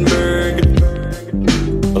L'Manberg.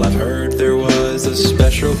 Well, I've heard there was a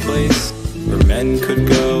special place where men could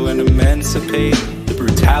go and emancipate the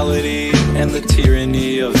brutality and the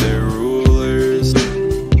tyranny of their rulers.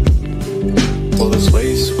 Well, this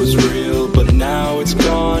place was real, but now it's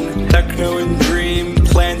gone. Techno and dream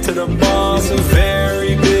planted a bomb so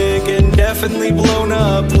very big and definitely blown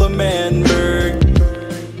up L'Manberg.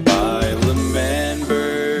 By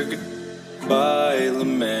L'Manberg, by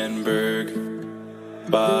L'Manberg,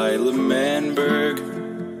 by L'Manberg,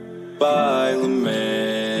 by L'Manberg.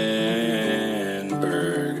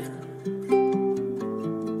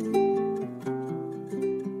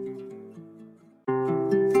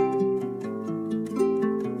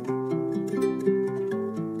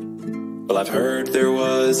 Well, I've heard there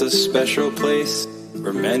was a special place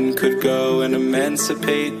where men could go and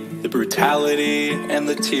emancipate the brutality and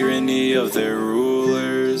the tyranny of their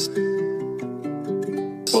rulers.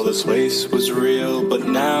 Well, this place was real, but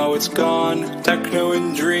now it's gone. Techno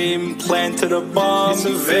and dream planted a bomb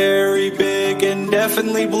so very big and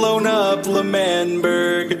definitely blown up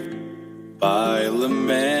L'Manberg. By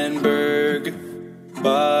L'Manberg,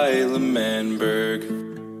 by L'Manberg,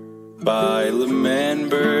 by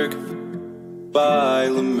L'Manberg, by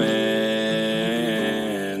L'Manberg.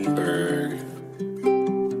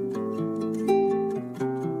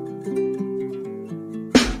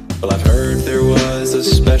 Well, I've heard there was a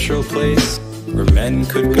special place where men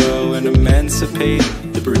could go and emancipate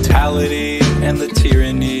the brutality and the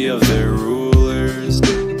tyranny of their rulers.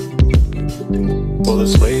 Well,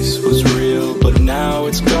 this place was real, but now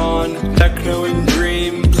it's gone. Techno and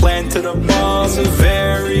dream planted a bomb so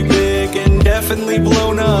very big and definitely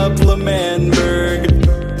blown up L'Manberg.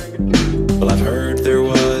 Well, I've heard there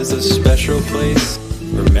was a special place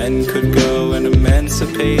where men could go and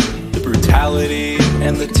emancipate the brutality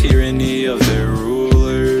and the tyranny of their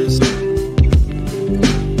rulers.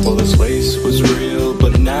 Well, this place was real,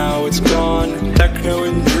 but now it's gone. Techno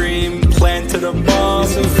and dream planted a bomb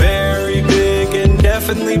so very big and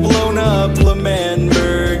definitely blown up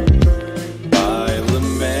L'Manberg. By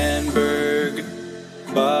L'Manberg,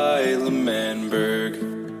 by L'Manberg,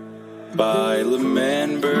 by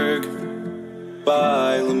L'Manberg,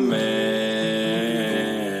 by L'Manberg.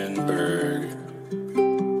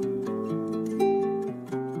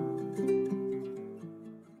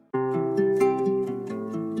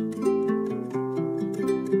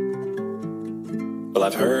 Well,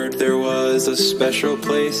 I've heard there was a special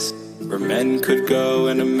place where men could go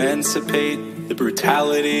and emancipate the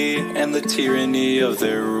brutality and the tyranny of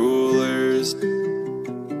their rulers.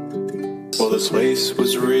 Well, this place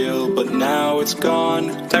was real, but now it's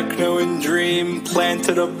gone. Techno and Dream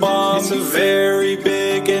planted a bomb. It's a very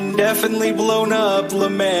big and definitely blown up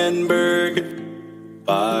L'Manberg.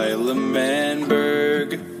 By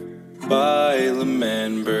L'Manberg, by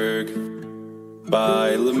L'Manberg,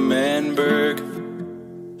 by L'Manberg,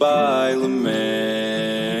 by L'Manberg.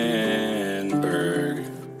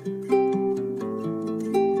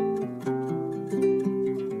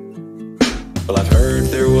 Well, I've heard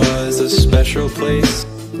there was a special place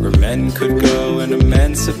where men could go and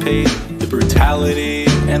emancipate the brutality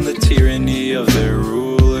and the tyranny of their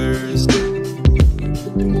rulers.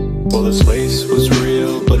 Well, this place was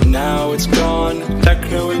real, but now it's gone.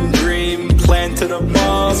 Techno and Dream planted a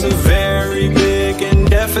bomb. It's a very big and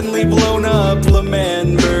definitely blown up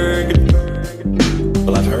L'Manberg.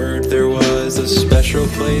 Well, I've heard there was a special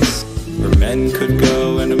place where men could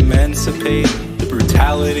go and emancipate the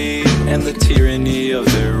brutality and the tyranny of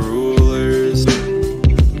their rulers.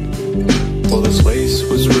 Well, this place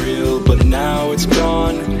was real, but now it's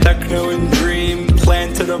gone. Techno and Dream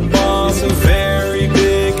planted a bomb. It's a very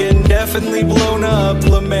big and definitely blown up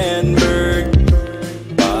L'Manberg.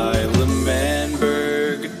 By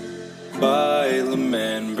L'Manberg, by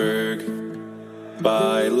L'Manberg,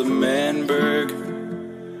 by L'Manberg,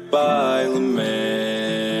 by L'Manberg.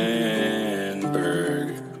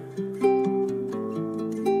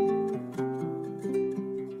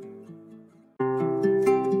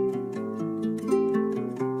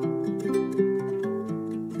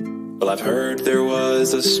 Well, I've heard there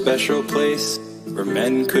was a special place where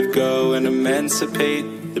men could go and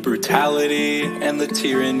emancipate the brutality and the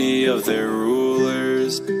tyranny of their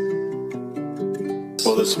rulers.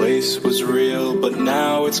 Well, this place was real, but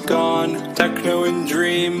now it's gone. Techno and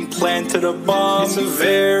Dream planted a bomb. It's a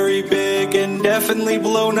very big and definitely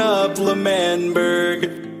blown up L'Manberg.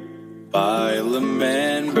 By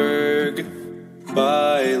L'Manberg,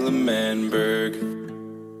 by L'Manberg,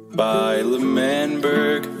 by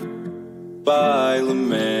L'Manberg, by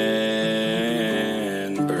L'Manberg.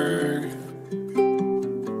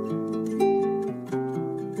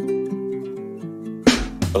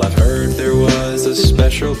 Well, I've heard there was a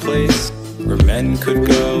special place where men could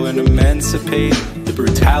go and emancipate the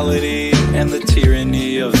brutality and the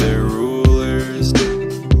tyranny of their rulers.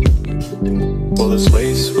 Well, this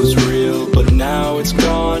place was real, but now it's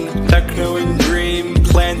gone. Techno and Dream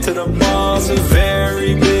planted a bomb. It's a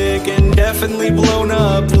very big and definitely blown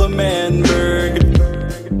up L'Manberg.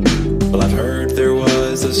 Well, I've heard there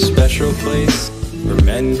was a special place where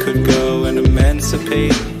men could go and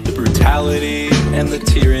emancipate the brutality and the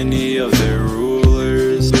tyranny of their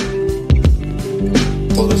rulers.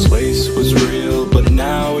 Well, this place was real, but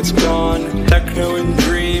now it's gone. Techno and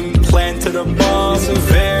Dream planted a bomb. It's a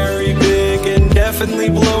very big and definitely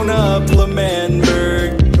blown up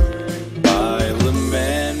L'Manberg. By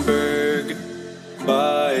L'Manberg,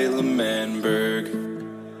 by L'Manberg,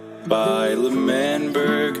 by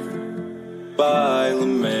L'Manberg, by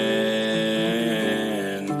L'Manberg.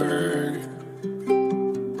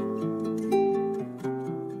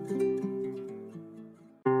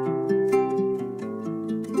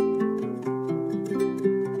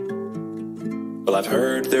 Well, I've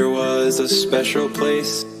heard there was a special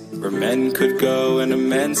place where men could go and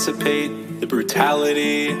emancipate the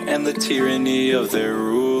brutality and the tyranny of their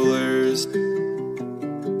rulers.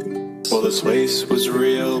 Well, this place was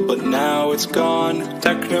real, but now it's gone.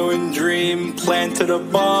 Techno and Dream planted a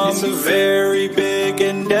bomb. It's a very big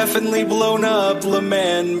and definitely blown up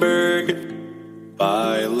L'Manberg.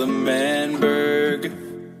 By L'Manberg,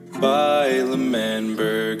 by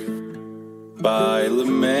L'Manberg, by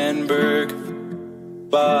L'Manberg,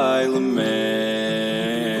 by L'Manberg.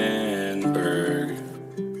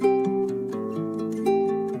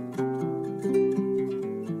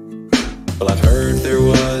 Well, I've heard there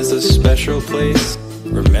was a special place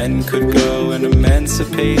where men could go and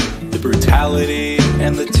emancipate the brutality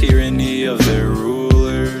and the tyranny of their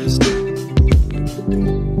rulers.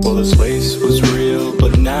 Well, this place was real,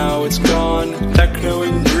 but now it's gone. Techno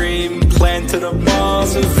and Dream planted a bomb.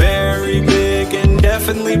 It's a very big and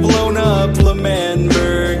definitely blown up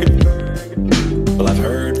L'Manberg. Well, I've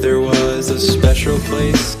heard there was a special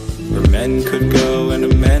place where men could go and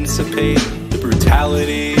emancipate the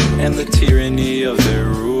brutality and the tyranny of their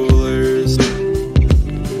rulers.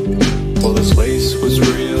 Well, this place was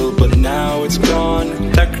real, but now it's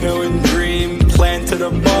gone. Techno and Dream planted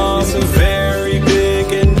a bomb. It's a very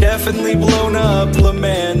big and definitely blown up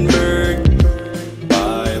L'Manberg.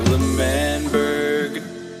 By L'Manberg,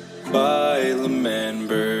 by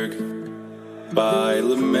L'Manberg, by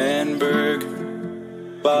L'Manberg,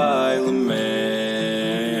 by L'Manberg.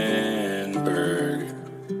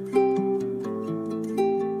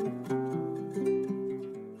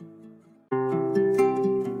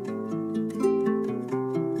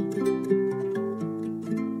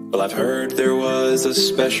 Well, I've heard there was a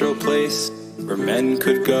special place where men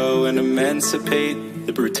could go and emancipate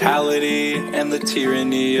the brutality and the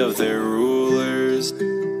tyranny of their rulers.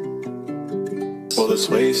 Well, this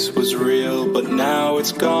place was real, but now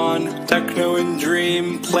it's gone. Techno and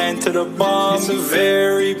Dream planted a bomb. It's a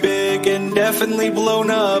very big and definitely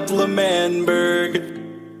blown up L'Manberg.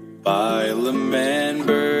 By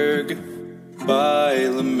L'Manberg, by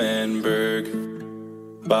L'Manberg,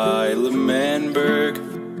 by L'Manberg,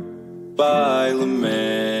 by L'Manberg.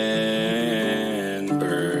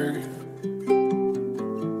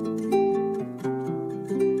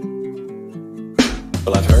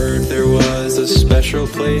 Well, I've heard there was a special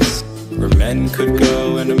place where men could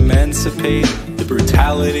go and emancipate the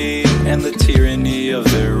brutality and the tyranny of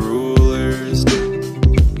their rulers.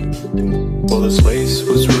 Well, this place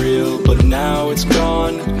was real, but now it's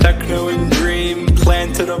gone. Techno and Dream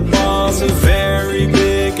planted a bomb. It's a very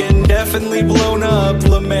big and definitely blown up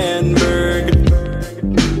L'Manberg.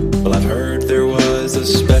 Well, I've heard there was a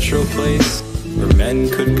special place where men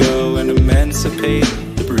could go and emancipate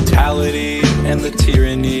the brutality and the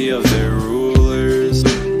tyranny of their rulers.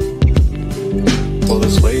 Well,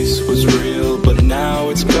 this place was real, but now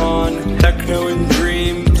it's gone. Techno and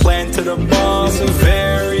Dream planted a bomb. It's a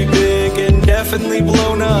very big and definitely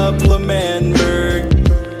blown up L'Manberg.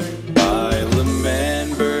 By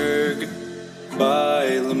L'Manberg,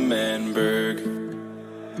 by L'Manberg,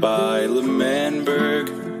 by L'Manberg,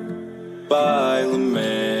 by L'Manberg.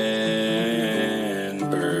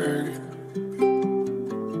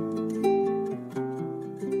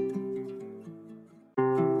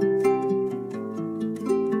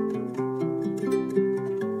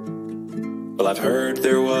 Well, I've heard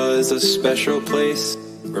there was a special place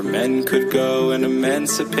where men could go and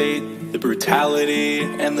emancipate the brutality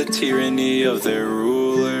and the tyranny of their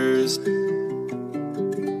rulers.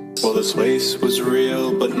 Well, this place was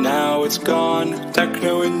real, but now it's gone.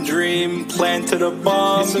 Techno and Dream planted a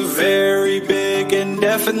bomb. It's a very big and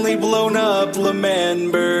definitely blown up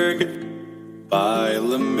L'Manberg. By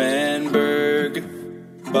L'Manberg,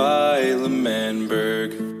 by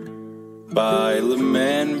L'Manberg, by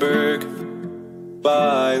L'Manberg,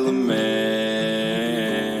 by L'Manberg.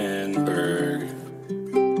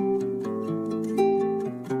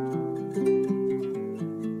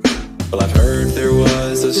 Well, I've heard there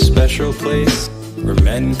was a special place where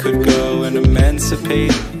men could go and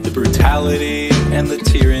emancipate the brutality and the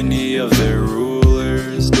tyranny of their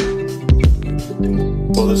rulers.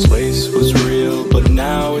 Well, this place was real, but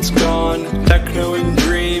now it's gone. Techno and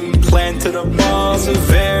Dream planted a bomb. It's a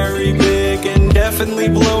very big and definitely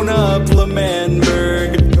blown up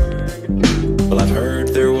L'Manberg. Well, I've heard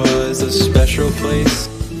there was a special place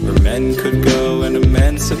where men could go and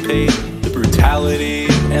emancipate the brutality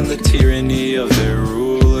and the tyranny of their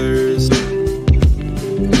rulers.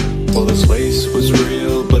 Well, this place was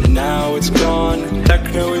real, but now it's gone.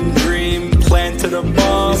 Techno and Dream planted a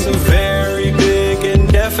bomb. It's a very big and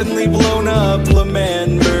definitely blown up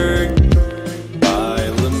L'Manberg. By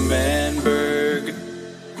L'Manberg,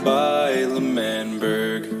 by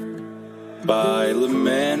L'Manberg, by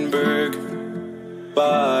L'Manberg,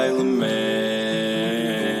 by L'Manberg.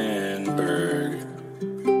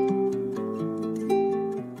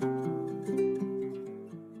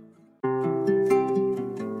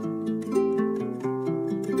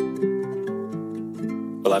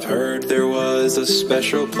 Well, I've heard there was a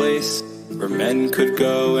special place where men could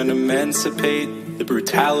go and emancipate the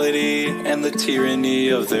brutality and the tyranny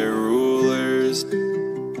of their rulers.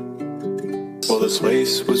 Well, this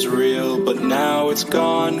place was real, but now it's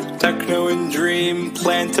gone. Techno and Dream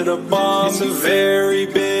planted a bomb. It's a very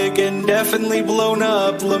big and definitely blown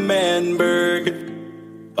up L'Manberg.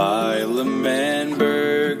 By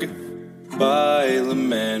L'Manberg, by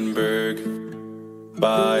L'Manberg,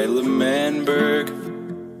 by L'Manberg,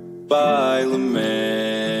 by L'Manberg.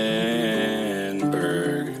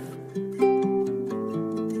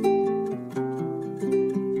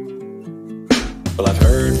 Well, I've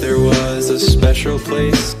heard there was a special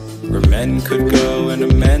place where men could go and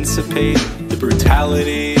emancipate the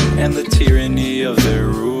brutality and the tyranny of their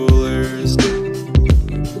rulers.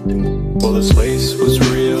 Well, this place was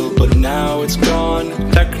real, but now it's gone.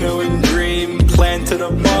 Techno and Dream planted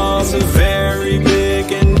a bomb. It's a very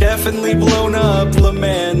big and definitely blown up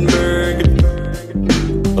L'Manberg.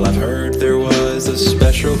 Well, I've heard there was a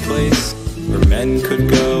special place where men could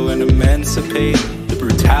go and emancipate the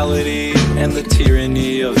brutality and the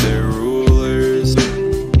tyranny of their rulers.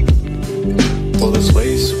 Well, this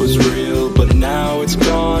place was real, but now it's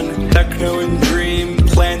gone. Techno and Dream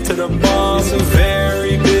planted a bomb. It's a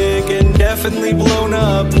very big and definitely blown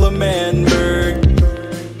up L'Manberg.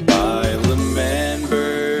 By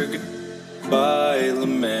L'Manberg,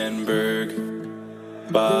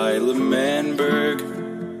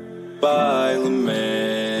 I lament.